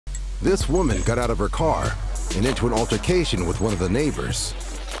This woman got out of her car and into an altercation with one of the neighbors.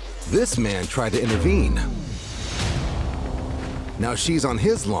 This man tried to intervene. Now she's on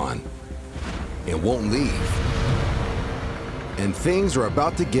his lawn and won't leave. And things are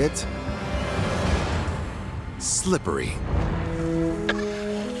about to get slippery.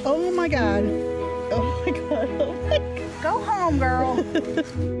 Oh my God. Oh my God. Oh my God. Go home, girl.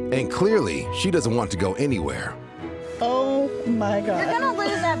 And clearly, she doesn't want to go anywhere. Oh my God. You're gonna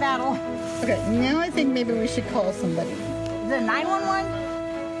lose that battle. Okay, now I think maybe we should call somebody. Is it 911?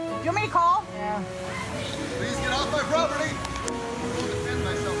 Do you want me to call? Yeah. Please get off my property. I will defend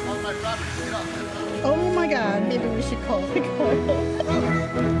myself on my property. Get off my property. Oh my God, maybe we should call.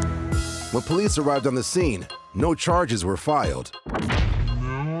 When police arrived on the scene, no charges were filed.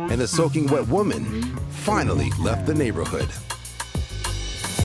 And the soaking wet woman finally left the neighborhood.